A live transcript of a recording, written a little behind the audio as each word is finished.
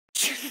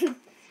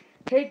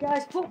Hey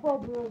guys, Football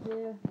Bros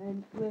here,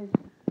 and we're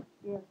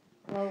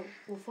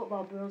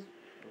Football Bros.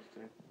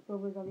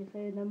 Brothers,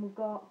 obviously, and then we've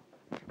got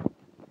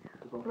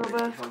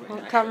Brother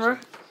on camera.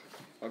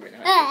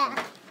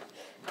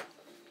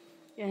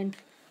 And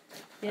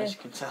as you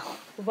can tell,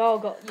 we've all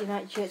got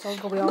United shirts on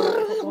because we all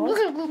like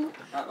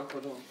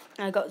football.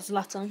 I got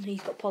Zlatan,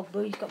 he's got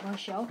Pogba, he's got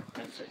Martial.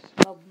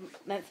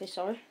 Memphis,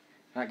 sorry.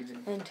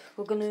 And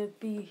we're gonna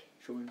be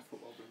showing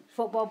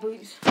football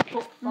boots,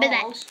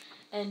 footballs,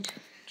 and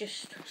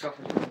just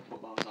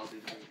footballs. I'll do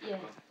the yeah.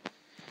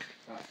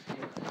 Right.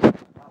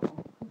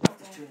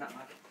 Just tune that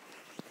back.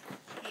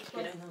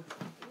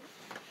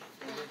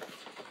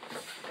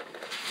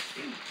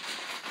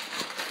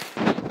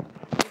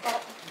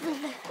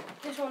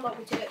 This one that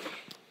we take,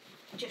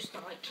 just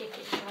like kick it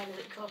inside of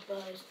it because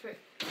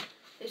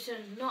it's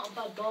not a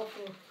bad ball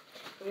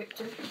for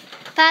Ripton.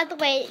 By the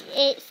way,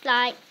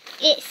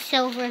 it's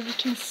silver if you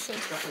can see.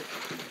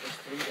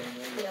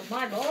 Yeah,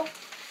 my ball.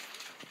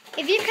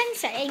 If you can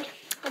see,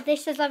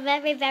 this is a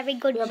very, very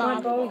good Yeah, ball.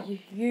 my ball,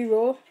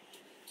 Euro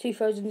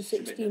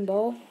 2016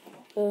 ball.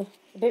 A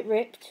bit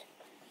ripped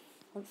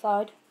on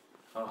side.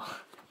 Oh,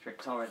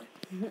 tricked already.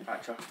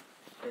 Right, Troy.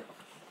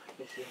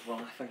 This is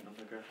one I think on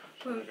the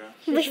grass.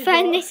 We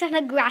found this on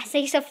a grass.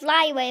 It's a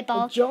flyaway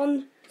ball,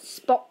 John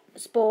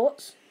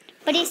Sports.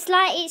 but it's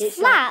flat,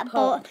 like but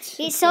popped.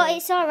 it's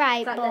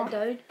alright. That But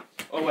down.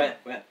 Oh wait.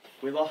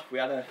 We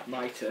had a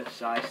mitre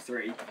size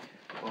 3,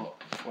 but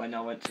when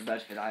I went to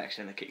Bedford, I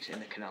accidentally kicked it in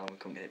the canal and we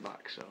couldn't get it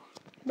back. So.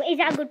 but is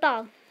that a good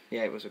ball?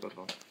 Yeah, it was a good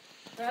one.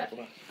 Right.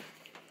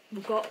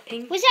 We've got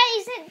pink. Was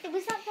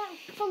that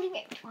fully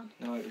ripped one?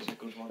 No, it was a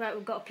good one. Right,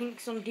 we've got a pink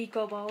Sun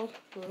Deco ball,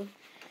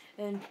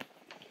 and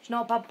it's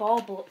not a bad ball,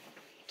 but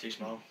Too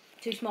small.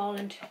 too small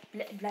and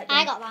let down.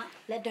 I got that.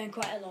 Let down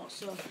quite a lot.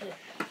 So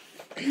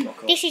yeah.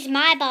 This is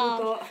my We've ball.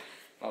 got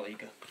La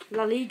Liga.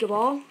 La Liga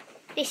ball.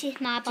 This is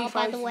my ball,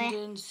 by the way.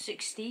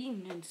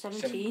 2016 and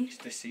 17. It's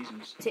this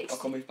season's. Six. I'll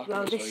come back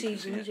Well, up this so you can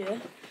see season's, it.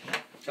 yeah.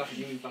 Trafford,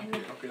 you move back a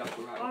bit. I'll put that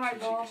right Alright,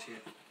 up so you ball. can see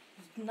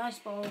it. Nice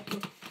ball.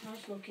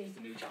 Nice looking.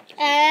 The new champions.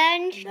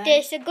 And Nice.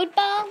 this is a good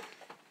ball.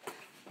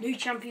 New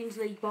Champions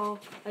League ball.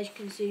 As you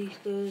can see,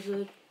 there's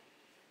a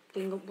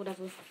thing up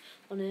whatever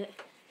on it.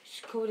 It's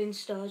covered in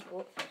stars,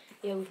 but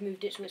yeah, we've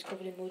moved it so it's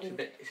covered in mud.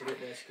 It's a bit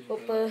dirty because Up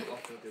we there. put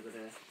off the other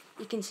day.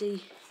 You can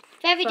see.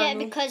 Very good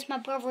Final. because my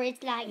brother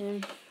is like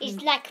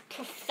Mm. like a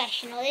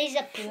professional. He's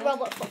a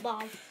pro at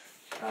football.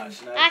 Right,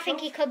 so now, I think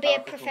he could be a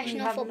Couple We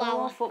professional have no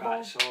more footballer. football.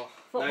 right, so now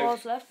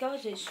Footballs left,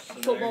 guys. It's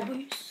football now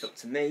boots. it's up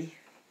to me.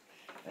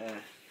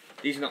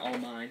 These are not all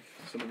mine,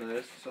 some of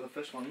theirs. So the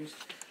first ones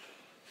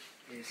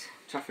is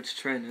Trafford's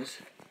trainers,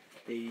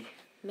 the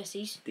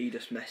Messi's.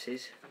 Adidas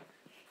Messis.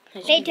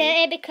 As They you do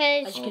it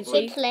because As you can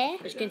we see. play.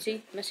 As you can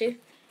see, Messi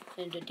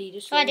and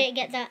Adidas. Oh, I didn't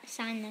get that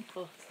sign then.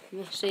 Oh,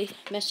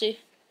 Messi.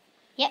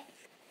 Yep.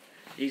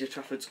 These are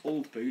Trafford's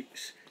old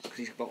boots because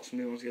he's bought some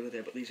new ones the other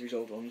day, but these are his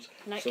old ones.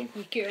 Nike Some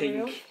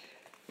Mercurial. pink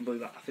and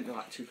blue. I think they're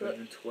like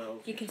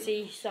 2012. You can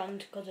see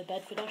sand because of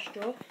Bedford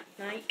Astro,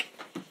 Nike,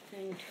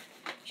 and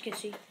you can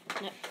see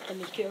the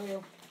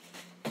Mercurial.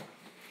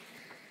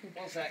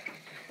 1 sec.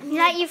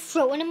 Like you're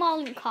throwing them all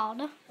in the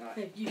corner.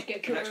 Right. You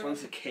get The next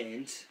one's the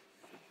Canes.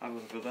 I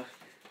was a brother.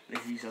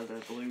 These are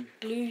the blue.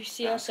 blue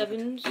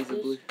CR7s. These are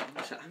blue.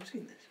 I haven't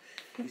seen this.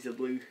 These are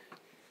blue,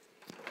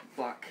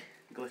 black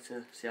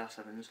glitter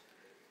CR7s.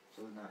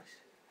 So they're nice.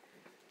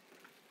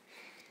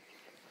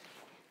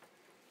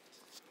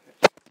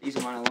 These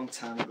are mine a long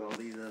time ago.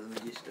 These are the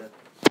just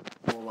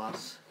all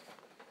as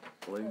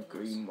blue,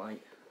 green,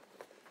 white.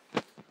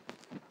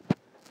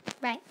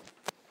 Right.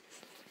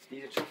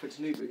 These are Trafford's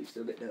new boots.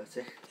 They're a bit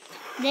dirty.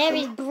 There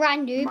is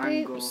brand new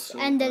Mango boots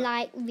and they're silver.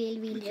 like really,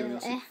 really Mercurial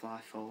dirty.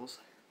 654s.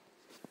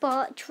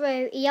 But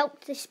true, he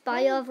helped this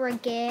boy over a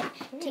gate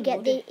to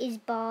get his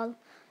ball.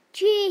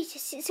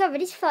 Jesus, it's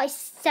already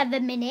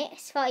 47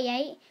 minutes,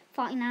 48,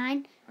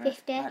 49,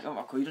 50. Right, don't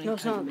worry, you don't No, need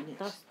it's 10 not.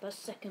 minutes. That's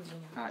seconds.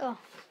 Right. Oh.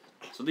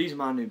 So these are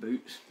my new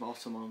boots. Bought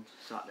them on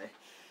Saturday.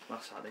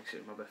 Last Saturday because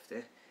it was my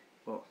birthday.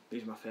 But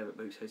these are my favourite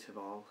boots out of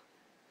all.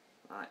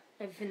 Like,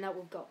 Everything that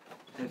we've got.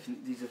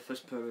 these are the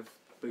first pair of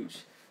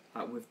boots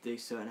with the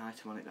certain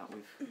item on it that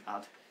we've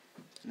had.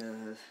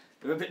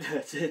 They're a bit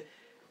dirty.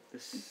 The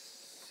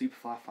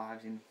Superfly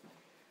 5s in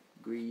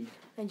green.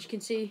 And you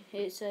can see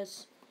it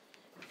says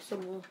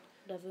somewhere,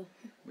 whatever.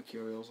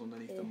 Mercurials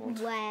underneath the mud.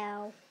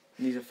 Wow.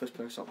 And these are the first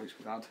pair of sock boots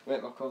we've had.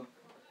 Wait, back on.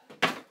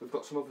 We've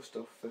got some other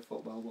stuff for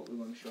football, what we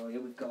want to show you.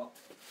 We've got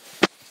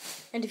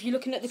And if you're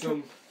looking at the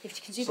some if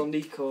you can see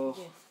Nico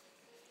Yeah.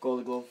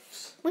 goalie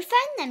gloves. We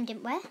found them,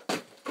 didn't we?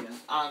 Yeah.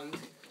 And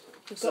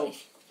we've so got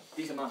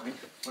these are mine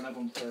when I go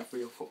and play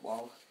real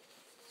football.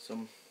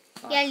 Some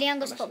Yeah,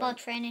 Leon's MSN, football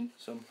training.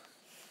 Some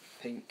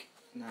pink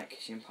Nike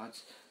shin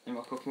pads. Then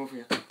Rocco, come over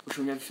here. We'll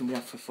show you everything we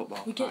have for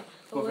football. we get. Right,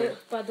 over here.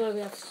 By the way, we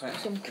have Right,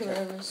 some okay.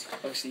 Carreras.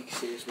 Obviously you can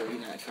see us, we're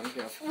United fans.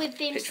 We have We've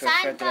been picture of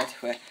signed Fred the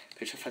by... Red,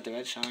 picture of Fred the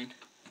Red signed.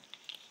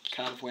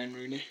 Card of Wayne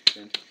Rooney.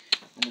 Then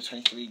under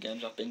 23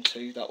 games I've been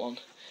to, that one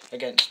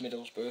against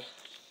Middlesbrough.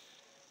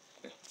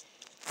 Yeah.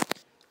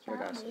 So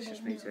guys, it's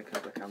just me taking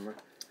up the camera.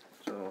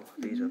 So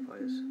these are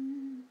players.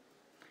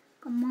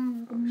 Come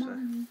on,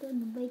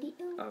 Obviously.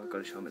 Oh, I've got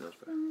to show me those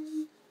bro.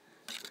 And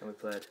we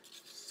played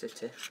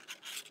City.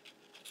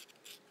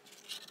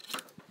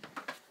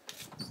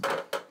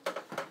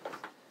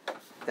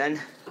 Then,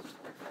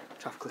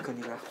 try to click on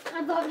your graph.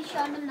 I've already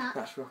shown them that.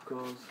 That's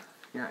Rocco's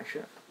United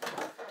shirt.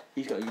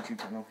 He's got a YouTube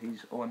channel.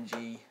 He's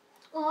OMG.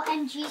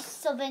 OMG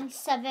Southern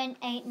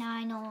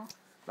 789 or.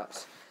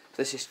 That's.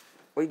 This is.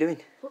 What are you doing?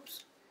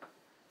 Whoops.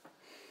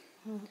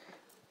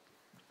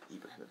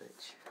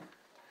 Ibrahimovic.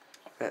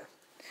 Right.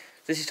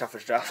 This is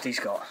Trafford's draft. He's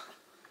got.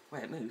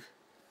 Wait, move.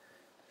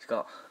 He's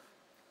got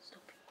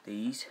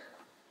these.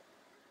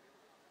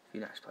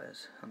 United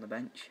players on the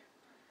bench.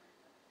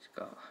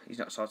 He's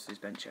not sorted his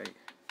bench out.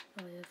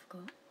 Oh yeah, I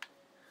forgot.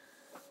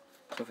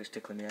 Stuff is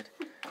tickling my head.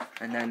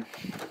 And then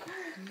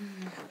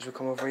as we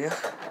come over here.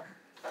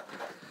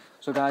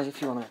 So guys,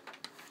 if you wanna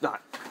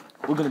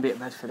we're gonna be at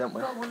Bedford, aren't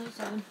we? Got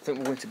 187. I think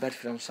we're going to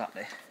Bedford on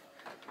Saturday.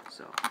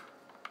 So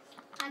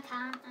I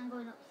can't, I'm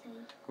going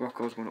upstairs.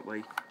 Rocco's going up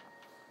way.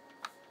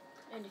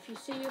 And if you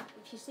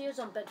see us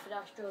on Bedford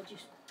Astro,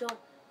 just don't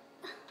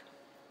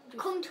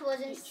Come to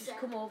us and just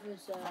come over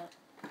as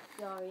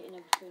Yari and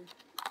everything.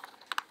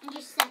 And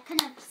just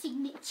second up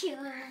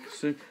signature.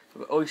 So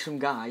some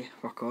guy,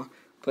 Rocco,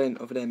 playing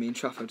over there, me in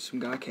Trafford, some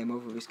guy came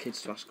over with his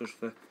kids to ask us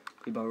for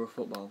we borrow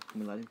football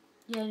and we let him.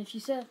 Yeah, and if you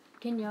say,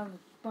 can you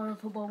borrow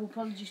football, we'll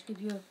probably just give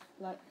you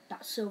like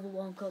that silver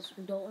one because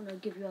we don't want to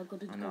give you our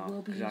good and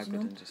we'll be using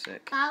them. Are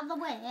sick. By the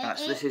way,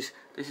 This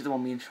is the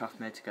one me and Traff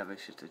made together.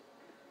 It's just a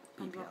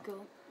And BPL.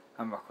 Rocco.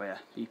 And Rocco, yeah,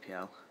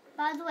 BPL.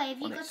 By the way, if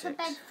you go to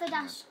 186. Bedford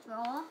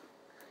Astro,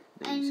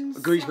 These.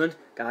 Griezmann,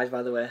 guys,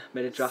 by the way,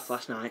 made a draft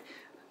last night.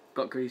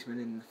 Got Griezmann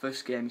in the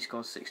first game. He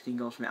scored 16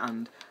 goals from it,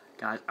 and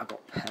guys, I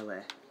got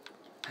Pele.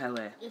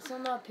 It's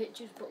on our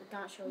pictures, but we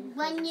can't show you.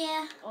 when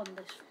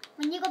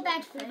you go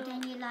Bedford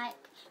and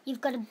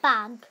you've got a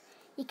bag,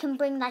 you can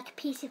bring like a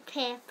piece of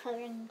paper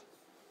and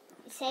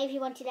say if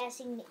you wanted their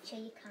signature,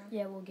 you can.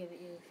 Yeah, we'll give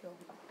it you if you want.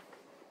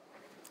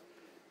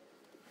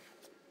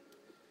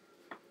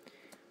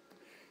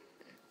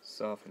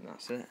 So I think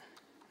that's it.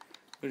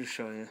 We'll just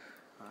show you.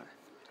 Right.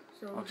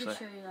 So we'll Obviously, just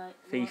show you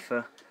like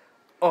FIFA.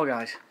 Oh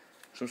guys,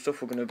 some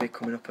stuff we're going to be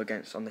coming up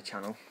against on the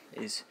channel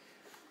is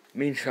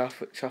me and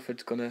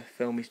Trafford's going to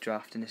film his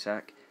draft in a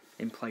sec,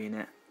 him playing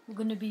it. We're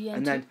going to be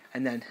And then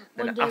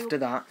after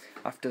that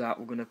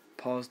we're going to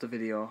pause the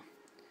video,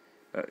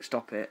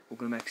 stop it. We're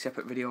going to make a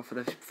separate video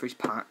for his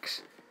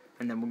packs,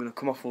 and then we're going to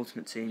come off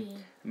Ultimate Team. Yeah.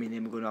 Me and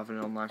him we're going to have an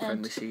online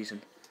friendly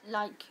season.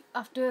 Like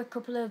after a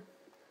couple of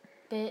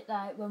bit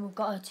like when we've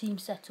got our team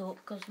set up,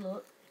 because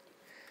look,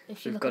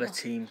 if you We've look got at a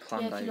team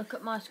planned if out. you look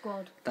at my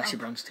squad, That's your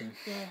bronze team.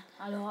 Yeah,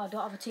 I know I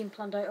don't have a team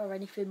planned out or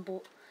anything,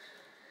 but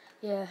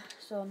yeah,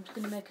 so I'm just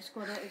gonna make a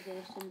squad out of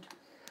this, and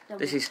then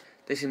This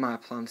is my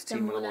planned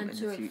team we'll I want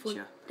in the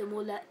future. Then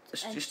we'll let.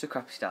 It's just a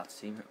crappy starter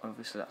team.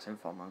 Obviously, that's in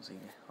form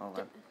Manzini. All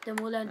them. Then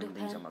we'll end And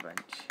up. these on my bench.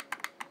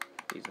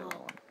 These are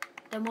all on.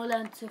 Then we'll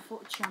end to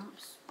foot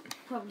champs.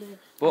 Probably.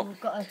 But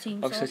We've got our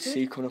team obviously, to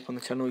sorted. see coming up on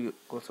the channel, you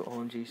go to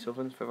OMG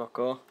Southern for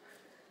Rocco.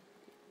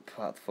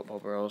 Part of the Football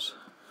Bros.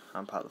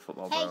 I'm part of the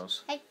Football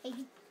Bros. Hey.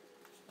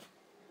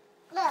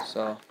 Look.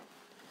 So,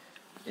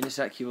 in a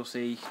sec, you will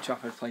see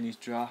Trafford playing his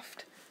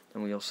draft.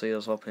 Then you'll see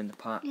us opening the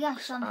packs.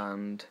 Yes, son.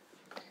 And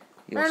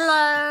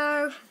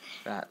Hello.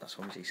 right, that's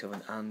OMG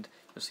Southern. And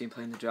you'll see him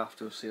playing the draft.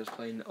 You'll see us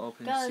playing the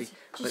opening. Guys,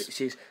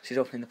 She's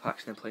opening the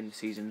packs and then playing the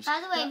seasons. By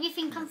the way, if you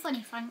think I'm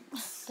funny,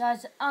 thanks.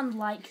 Guys, and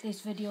like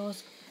these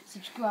videos,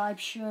 subscribe,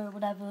 share,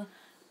 whatever.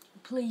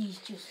 Please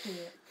just do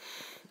it.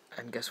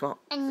 And guess what?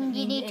 And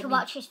you need to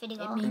watch this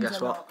video. It means And guess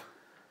a what? lot.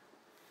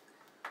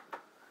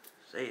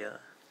 See ya.